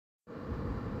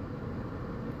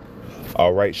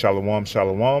All right, Shalawam,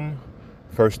 Shalawam.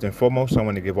 First and foremost, I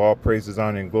want to give all praises,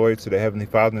 honor, and glory to the Heavenly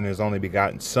Father and His only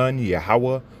begotten Son,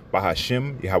 Yahawah,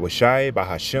 bahasham, Yahawashi,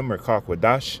 bahasham, or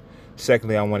Kwadash.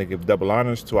 Secondly, I want to give double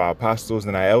honors to our apostles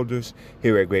and our elders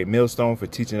here at Great Millstone for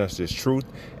teaching us this truth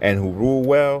and who rule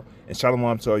well. And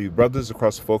Shalom to all you brothers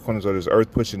across the four corners of this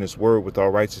earth, pushing this word with all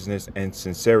righteousness and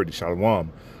sincerity.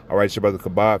 Shalom. All right, it's your brother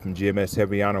Kabab from GMS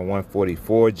Heavy Honor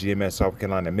 144, GMS South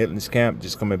Carolina Midlands Camp.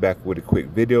 Just coming back with a quick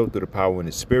video through the power and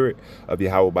the spirit of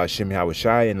Yahawah bahasham,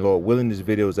 Yahawashi, and Lord willing, this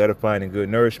video is edifying and good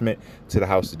nourishment to the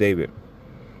house of David.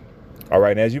 All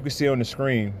right, and as you can see on the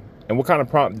screen, and what kind of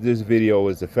prompted this video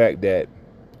is the fact that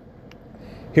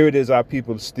here it is, our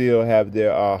people still have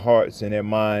their hearts and their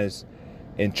minds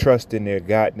and trust in their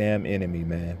goddamn enemy,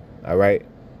 man. All right.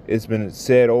 It's been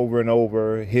said over and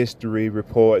over, history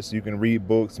reports, you can read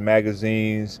books,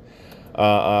 magazines,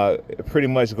 pretty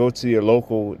much go to your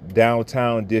local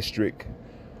downtown district,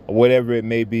 whatever it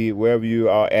may be, wherever you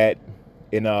are at.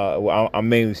 I'm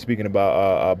mainly speaking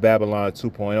about Babylon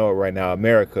 2.0 right now,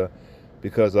 America,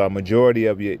 because majority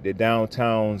of the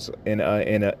downtowns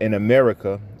in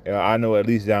America, I know at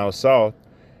least down south,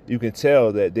 you can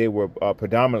tell that they were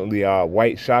predominantly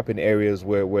white shopping areas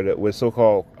where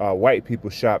so-called white people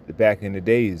shopped back in the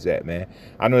days at, man.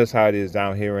 I know that's how it is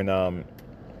down here in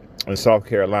South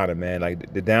Carolina, man.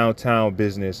 Like the downtown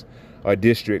business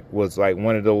district was like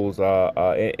one of those,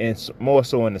 and more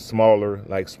so in the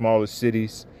smaller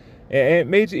cities and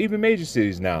major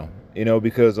cities now, you know,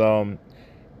 because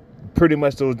pretty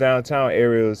much those downtown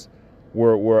areas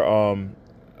were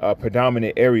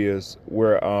predominant areas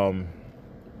where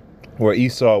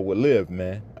Esau would live,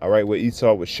 man. All right, where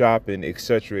Esau would shop and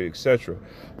etc., etc.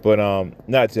 But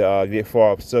not to get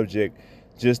far off subject,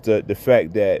 just the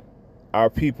fact that our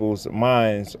people's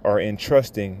minds are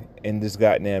entrusting in this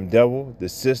goddamn devil, the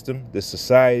system, the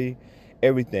society,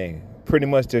 everything. Pretty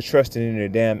much they're trusting in their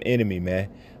damn enemy, man.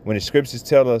 When the scriptures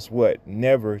tell us what?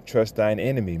 Never trust thine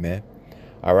enemy, man.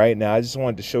 All right, now I just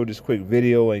wanted to show this quick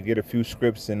video and get a few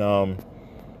scripts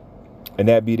and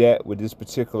that be that with this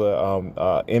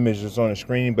particular image that's on the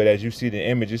screen. But as you see the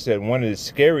image, it said one of the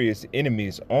scariest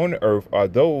enemies on earth are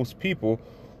those people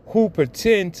who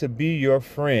pretend to be your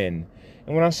friend.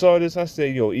 And when I saw this, I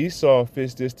said, yo, Esau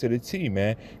fits this to the T,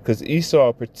 man, because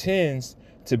Esau pretends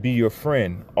to be your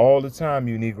friend all the time,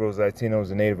 you Negroes, Latinos,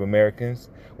 and Native Americans.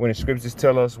 When the scriptures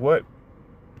tell us what?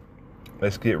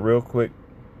 Let's get real quick.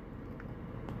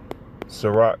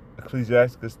 Sirach,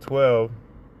 Ecclesiastes 12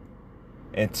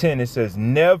 and 10, it says,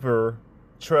 never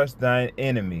trust thine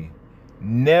enemy.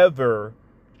 Never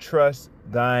trust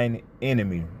thine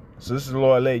enemy. So this is the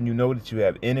Lord letting you know that you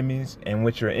have enemies, and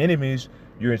with your enemies,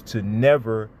 you're to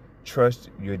never trust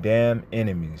your damn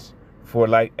enemies. For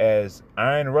like as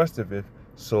iron rusteth,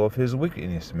 so of his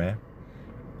wickedness, man.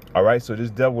 All right, so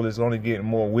this devil is only getting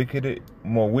more wickeder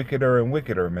and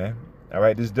wickeder, man. All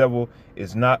right, this devil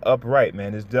is not upright,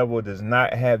 man. This devil does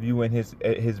not have you in his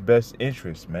best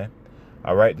interest, man.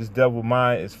 All right, this devil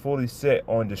mind is fully set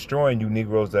on destroying you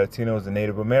Negroes, Latinos, and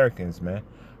Native Americans, man.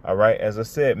 All right, as I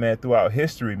said, man, throughout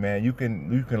history, man, you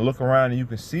can look around and you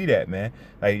can see that, man.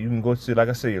 Like you can go to, like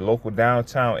I said, your local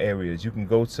downtown areas. You can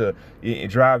go to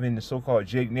drive in the so-called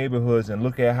Jake neighborhoods and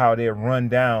look at how they're run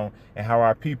down and how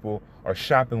our people are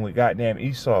shopping with goddamn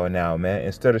Esau now, man,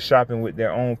 instead of shopping with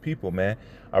their own people, man.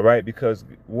 All right, because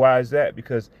why is that?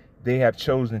 Because they have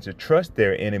chosen to trust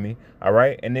their enemy, all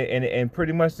right, and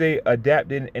pretty much they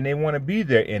adapted and they want to be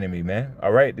their enemy, man.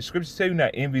 All right, the scriptures tell you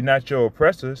not envy not your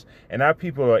oppressors, and our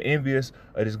people are envious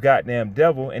of this goddamn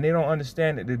devil, and they don't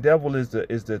understand that the devil is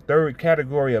the third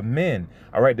category of men,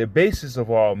 all right, the basis of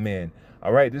all men.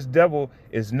 All right, this devil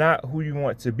is not who you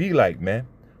want to be like, man.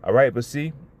 All right, but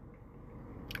see,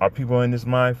 our people in this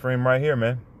mind frame right here,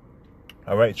 man.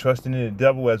 All right, trusting in the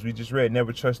devil, as we just read,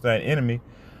 never trust thine enemy.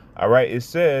 All right, it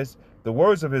says, the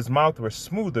words of his mouth were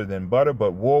smoother than butter,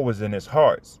 but war was in his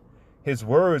hearts. His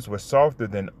words were softer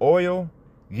than oil,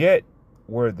 yet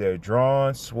were there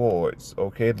drawn swords.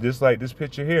 Okay, just like this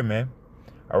picture here, man.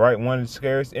 All right, one of the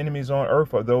scariest enemies on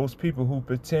earth are those people who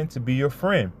pretend to be your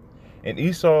friend. And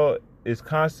Esau is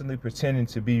constantly pretending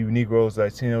to be you Negroes,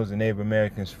 Latinos, and Native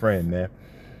Americans' friend, man.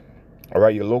 All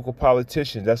right, your local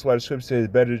politicians. That's why the scripture says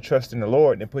it's better to trust in the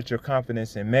Lord than put your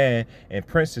confidence in man and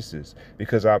princesses,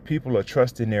 because our people are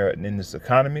trusting in this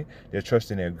economy. They're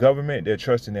trusting their government. They're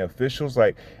trusting their officials.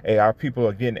 Like, hey, our people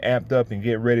are getting amped up and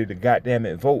get ready to goddamn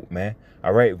it vote, man.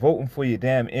 All right, voting for your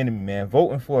damn enemy, man.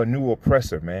 Voting for a new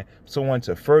oppressor, man. Someone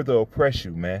to further oppress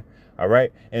you, man. All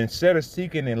right, and instead of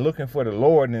seeking and looking for the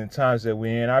Lord in the times that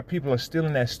we're in, our people are still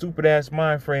in that stupid ass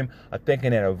mind frame of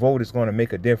thinking that a vote is going to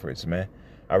make a difference, man.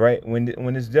 All right, when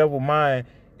this devil mind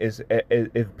is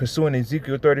pursuing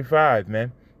Ezekiel 35,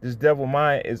 man. This devil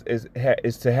mind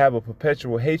is to have a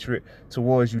perpetual hatred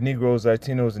towards you Negroes,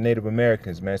 Latinos, and Native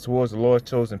Americans, man, towards the Lord's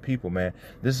chosen people, man.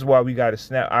 This is why we got to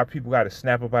snap. Our people got to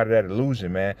snap up out of that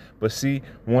illusion, man. But see,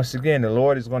 once again, the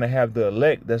Lord is going to have the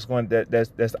elect that's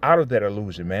out of that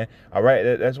illusion, man. All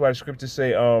right, that's why the scriptures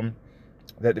say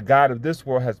that the God of this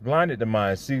world has blinded the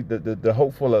mind. See, the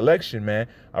hopeful election, man.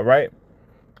 All right,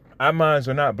 our minds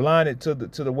are not blinded to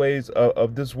the ways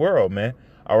of this world, man.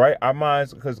 All right, our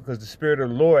minds, because the Spirit of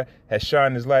the Lord has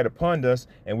shined His light upon us,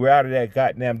 and we're out of that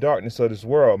goddamn darkness of this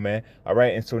world, man. All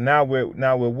right, and so now we're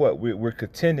what? We're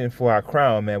contending for our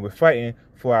crown, man. We're fighting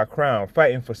for our crown,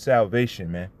 fighting for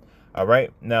salvation, man. All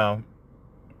right, now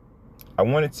I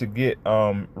wanted to get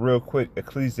real quick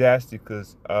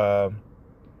Ecclesiasticus, what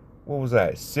was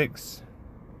that, 6,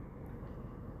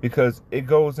 because it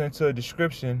goes into a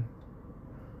description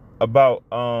about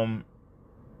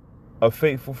a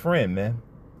faithful friend, man.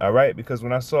 All right, because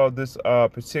when I saw this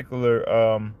particular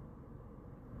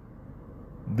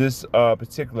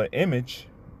image,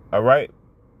 all right,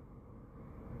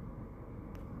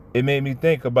 it made me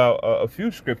think about a few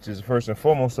scriptures. First and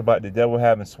foremost, about the devil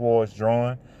having swords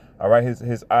drawn. All right,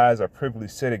 his eyes are privily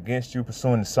set against you,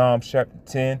 pursuing the Psalms chapter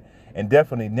 10, and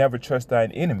definitely never trust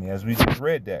thine enemy, as we just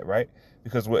read that, right?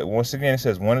 Because once again, it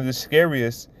says one of the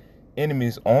scariest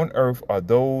enemies on earth are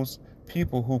those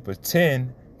people who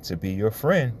pretend to be your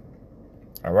friend.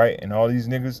 All right, and all these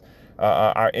niggas,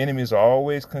 our enemies, are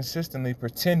always consistently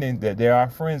pretending that they're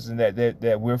our friends and that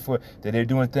they're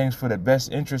doing things for the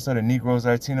best interest of the Negroes,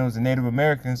 Latinos, and Native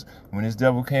Americans. When this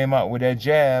devil came out with that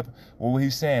jab, what was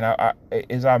he saying?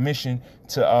 Is our mission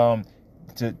to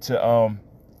get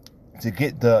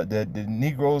the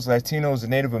Negroes, Latinos, and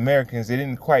Native Americans. They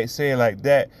didn't quite say it like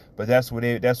that, but that's what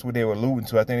they were alluding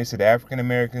to. I think they said the African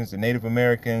Americans, the Native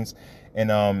Americans, and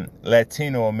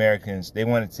Latino Americans. They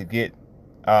wanted to get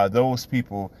those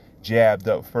people jabbed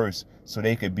up first so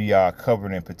they could be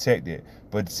covered and protected.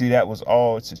 But see, that was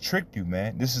all to trick you,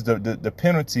 man. This is the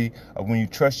penalty of when you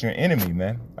trust your enemy,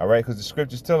 man. All right, because the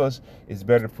scriptures tell us it's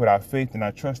better to put our faith and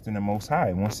our trust in the Most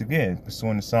High. Once again,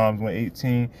 pursuing the Psalms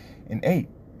 118 and 8.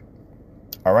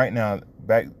 All right, now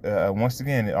back once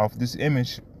again off this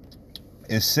image,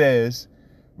 it says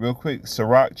real quick,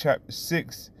 Sirach chapter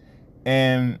 6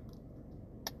 and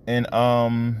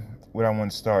what I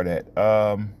want to start at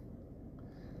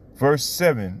verse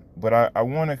 7, but I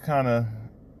want to kind of,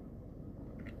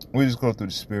 we just go through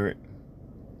the spirit.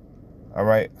 All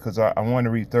right, because I want to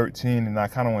read 13 and I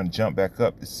kind of want to jump back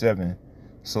up to 7.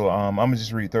 So I'm gonna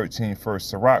just read 13 first.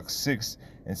 Sirach 6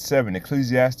 and 7,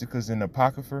 Ecclesiasticus in the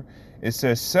Apocrypha. It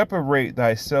says, separate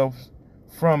thyself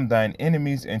from thine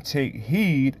enemies and take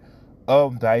heed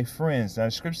of thy friends. Now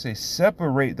the scripture says,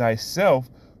 separate thyself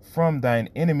from thine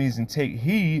enemies and take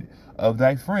heed of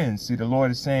thy friends. See, the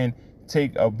Lord is saying,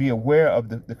 be aware of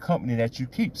the company that you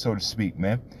keep, so to speak,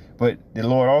 man. But the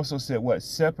Lord also said, what?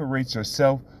 Separate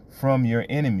yourself from your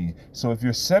enemy. So if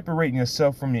you're separating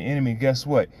yourself from your enemy, guess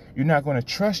what? You're not going to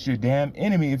trust your damn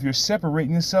enemy if you're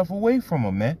separating yourself away from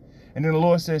him, man. And then the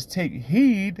Lord says, take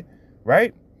heed,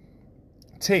 right?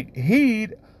 Take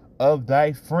heed of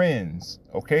thy friends,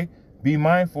 okay? Be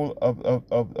mindful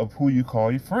of who you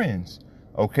call your friends,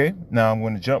 okay? Now I'm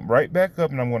going to jump right back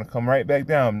up and I'm going to come right back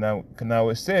down. Now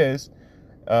it says,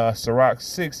 Sirach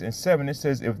 6 and 7, it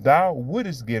says, if thou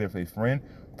wouldest get of a friend,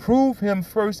 prove him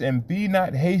first and be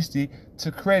not hasty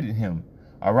to credit him.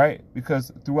 All right,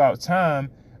 because throughout time,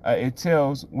 it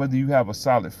tells whether you have a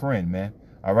solid friend, man.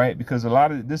 All right, because a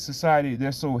lot of this society,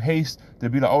 they're so hasty to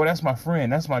be like, oh, that's my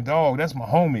friend, that's my dog, that's my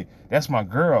homie, that's my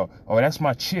girl, or that's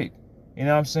my chick. You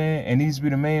know what I'm saying? And these be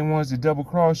the main ones that double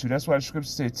cross you. That's why the scripture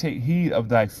said, take heed of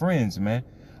thy friends, man.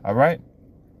 All right.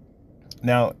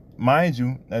 Now, mind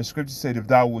you, the scripture said, if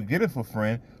thou would get a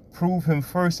friend, prove him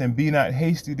first and be not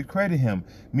hasty to credit him.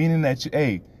 Meaning that,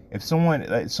 if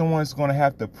someone's going to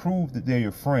have to prove that they're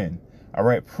your friend. All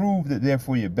right. Prove that they're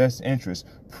for your best interest.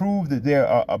 Prove that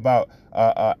they're about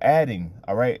adding.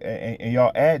 All right. And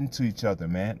y'all adding to each other,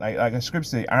 man. Like a scripture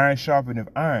say, iron sharpeneth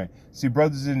iron. See,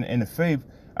 brothers in the faith.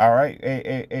 All right.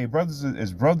 Brothers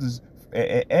is brothers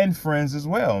and friends as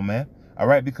well, man. All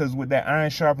right. Because with that iron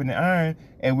sharpening iron,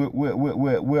 and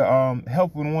we're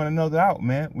helping one another out,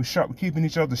 man. We're keeping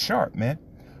each other sharp, man.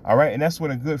 All right. And that's what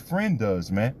a good friend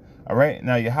does, man. All right.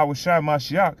 Now, Yahawashi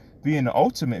Mashiach being the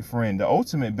ultimate friend, the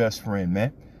ultimate best friend,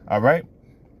 man. All right.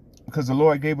 Because the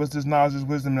Lord gave us this knowledge, this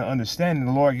wisdom, and understanding.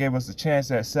 The Lord gave us a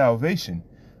chance at salvation.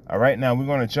 All right. Now we're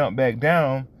going to jump back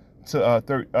down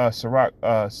to Sirach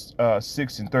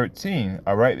 6 and 13.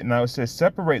 All right. Now it says,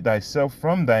 separate thyself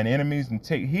from thine enemies and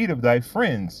take heed of thy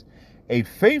friends A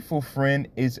faithful friend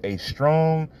is a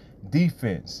strong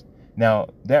defense. Now,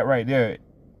 that right there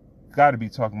got to be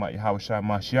talking about Yahawashi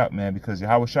Mashiach, man, because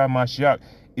Yahawashi Mashiach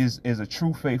is a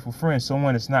true faithful friend,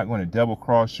 someone that's not going to double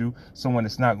cross you, someone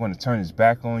that's not going to turn his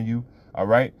back on you. All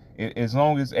right, as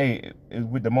long as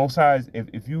with the Most High,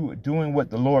 if you doing what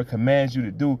the Lord commands you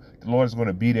to do, the Lord is going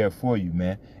to be there for you,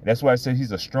 man. And that's why I said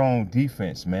he's a strong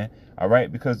defense, man. All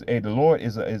right, because the Lord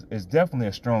is definitely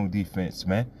a strong defense,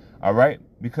 man. All right,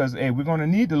 because we're going to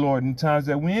need the Lord in times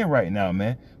that we're in right now,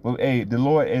 man. But the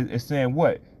Lord is saying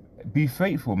what? Be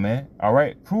faithful, man. All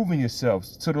right, proving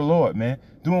yourselves to the Lord, man.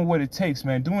 Doing what it takes,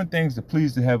 man. Doing things to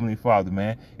please the Heavenly Father,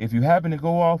 man. If you happen to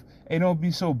go off, don't be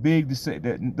so big to say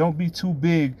that. Don't be too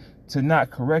big to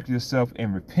not correct yourself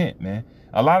and repent, man.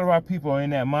 A lot of our people are in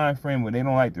that mind frame where they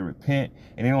don't like to repent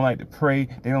and they don't like to pray.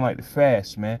 They don't like to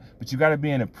fast, man. But you got to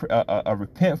be in a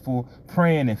repentful,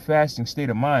 praying and fasting state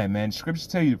of mind, man. The scriptures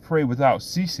tell you to pray without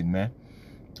ceasing, man.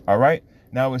 All right.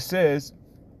 Now it says,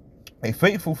 a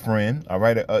faithful friend, all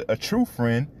right, a true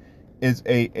friend is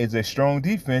a strong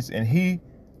defense, and he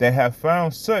that hath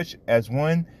found such as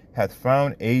one hath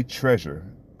found a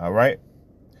treasure. All right.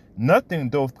 Nothing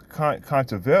doth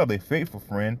contravail a faithful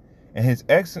friend, and his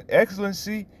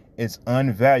excellency is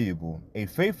unvaluable. A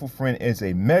faithful friend is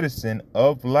a medicine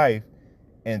of life,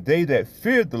 and they that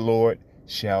fear the Lord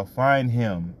shall find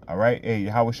him. All right.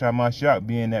 Yahawashi Mashiach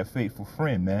being that faithful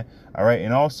friend, man. All right.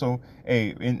 And also,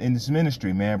 in this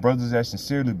ministry, man, brothers that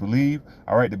sincerely believe,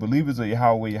 all right, the believers of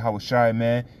Yahawah, Yahawashi,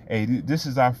 man. This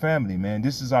is our family, man.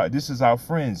 This is our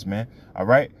friends, man. All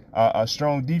right. A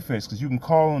strong defense, because you can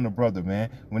call on a brother, man,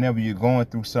 whenever you're going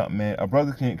through something, man. A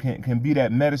brother can be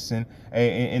that medicine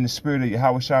in the spirit of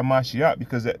Yahawashi Mashiach,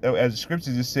 because as the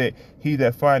scripture just said, he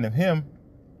that findeth him,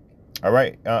 all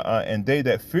right, and they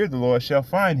that fear the Lord shall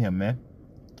find him, man.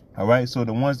 All right, so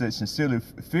the ones that sincerely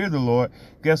fear the Lord,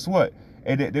 guess what?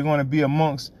 They're going to be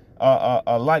amongst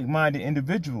like-minded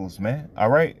individuals, man. All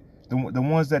right, the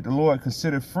ones that the Lord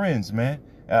considered friends, man.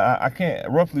 I can't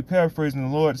roughly paraphrasing.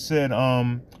 The Lord said,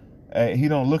 he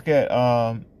don't look at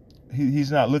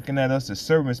he's not looking at us as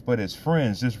servants, but as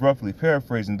friends. Just roughly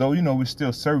paraphrasing, though we're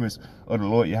still servants of the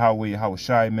Lord Yahawah,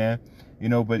 Yahawashi, man.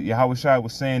 But Yahawashi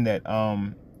was saying that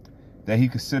that he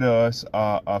consider us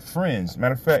friends.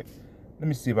 Matter of fact, let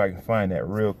me see if I can find that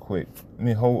real quick. Let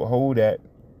me hold that.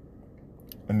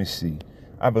 Let me see.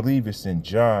 I believe it's in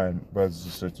John, brothers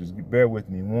and sisters. Bear with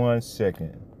me 1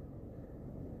 second.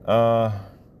 Yep,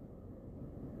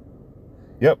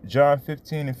 John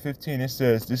 15:15. It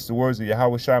says, this is the words of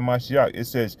Yahawashi Mashiach. It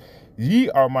says, ye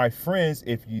are my friends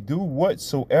if ye do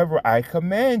whatsoever I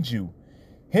command you.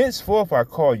 Henceforth I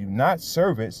call you not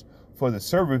servants, for the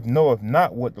servant knoweth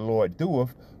not what the Lord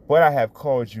doeth, but I have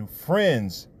called you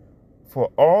friends. For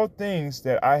all things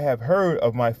that I have heard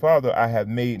of my Father I have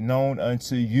made known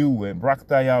unto you. And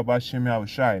Brakatayah Bashim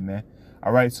Yahawashi, man.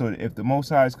 All right, so if the Most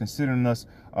High is considering us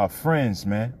friends,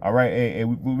 man, all right,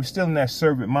 we're still in that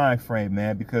servant mind frame,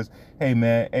 man, because, hey,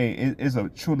 man, it's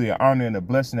truly an honor and a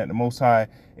blessing that the Most High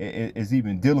is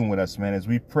even dealing with us, man, as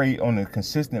we pray on a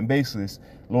consistent basis.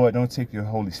 Lord, don't take your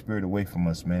Holy Spirit away from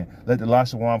us, man. Let the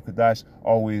Shalawam Kadash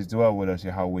always dwell with us,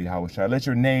 Yahawah, Yahawashi. Let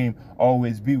your name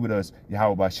always be with us,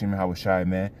 Yahawah Bashim Yahawashi,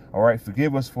 man. All right,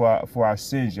 forgive us for our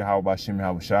sins, Yahawah Bashim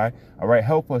Yahawashi. All right,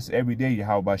 help us every day,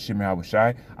 Yahawah Bashim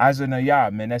Yahawashi.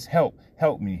 Azanayah, man, that's help.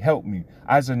 Help me.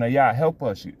 Azanayah, help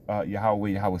us,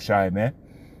 Yahawah, Yahawashi, man.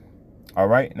 All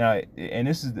right, now, and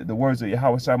this is the words of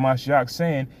Yahawashi Mashiach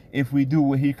saying, if we do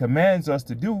what he commands us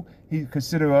to do, he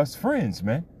consider us friends,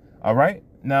 man. All right,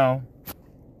 now,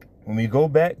 when we go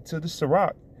back to the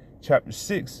Sirach, chapter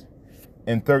 6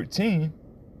 and 13,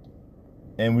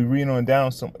 and we read on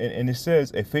down some, and it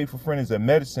says, a faithful friend is a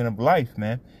medicine of life,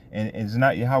 man. And it's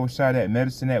not Yahawashi, that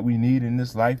medicine that we need in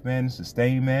this life, man, to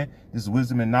sustain, man. This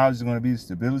wisdom and knowledge is going to be the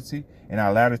stability in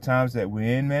our latter times that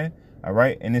we're in, man. All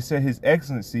right. And it said his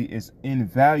excellency is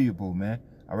invaluable, man.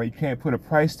 All right. You can't put a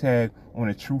price tag on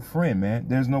a true friend, man.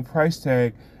 There's no price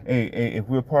tag. If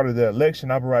we're part of the election,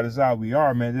 Abaradazah, we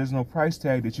are, man. There's no price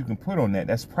tag that you can put on that.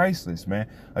 That's priceless, man.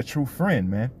 A true friend,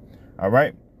 man. All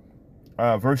right.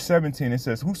 Verse 17, it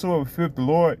says, whosoever feareth the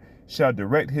Lord shall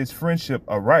direct his friendship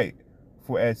aright.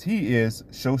 For as he is,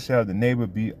 so shall the neighbor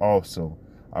be also.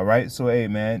 All right. So, hey,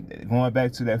 man, going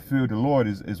back to that fear of the Lord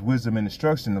is wisdom and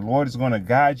instruction. The Lord is going to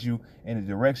guide you in a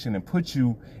direction and put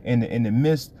you in the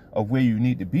midst of where you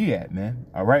need to be at, man.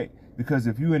 All right. Because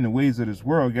if you're in the ways of this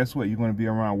world, guess what? You're going to be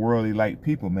around worldly like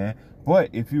people, man. But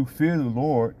if you fear the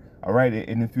Lord, all right,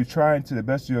 and if you're trying to the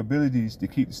best of your abilities to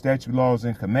keep the statute, laws,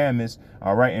 and commandments,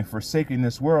 all right, and forsaking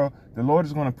this world, the Lord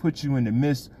is going to put you in the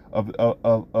midst of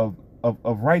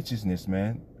righteousness,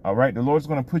 man. All right, the Lord's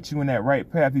going to put you in that right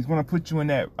path. He's going to put you in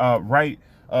that right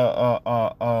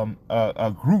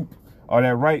group, or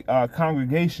that right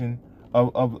congregation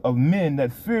of men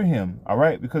that fear him. All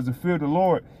right, because the fear of the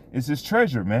Lord is his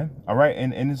treasure, man. All right,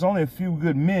 and there's only a few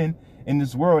good men in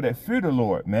this world that fear the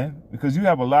Lord, man. Because you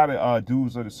have a lot of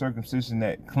dudes of the circumcision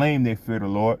that claim they fear the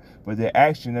Lord, but their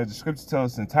action, as the scripture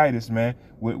tells us in Titus, man,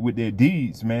 with their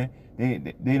deeds, man,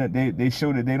 they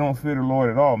show that they don't fear the Lord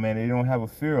at all, man. They don't have a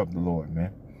fear of the Lord,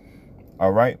 man.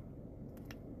 All right.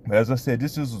 But as I said,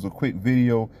 this was a quick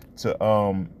video to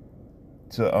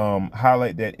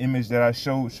highlight that image that I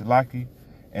showed, Shalaki,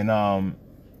 and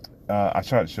I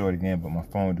tried to show it again, but my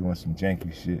phone doing some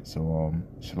janky shit. So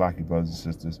Shalaki, brothers and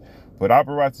sisters. But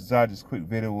this quick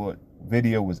video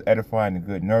was edifying and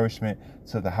good nourishment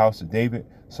to the house of David.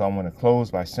 So I want to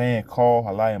close by saying, call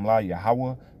halayim la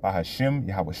Yahawah, bahasham,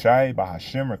 Yahawashi,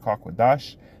 bahasham,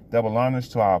 Rekakwadash. Double honors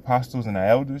to our apostles and our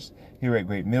elders here at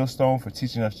Great Millstone for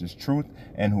teaching us this truth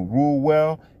and who rule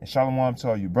well. And Shalawam to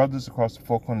all you brothers across the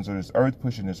four corners of this earth,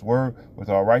 pushing this word with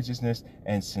all righteousness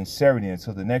and sincerity.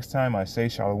 Until the next time, I say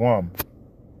Shalawam.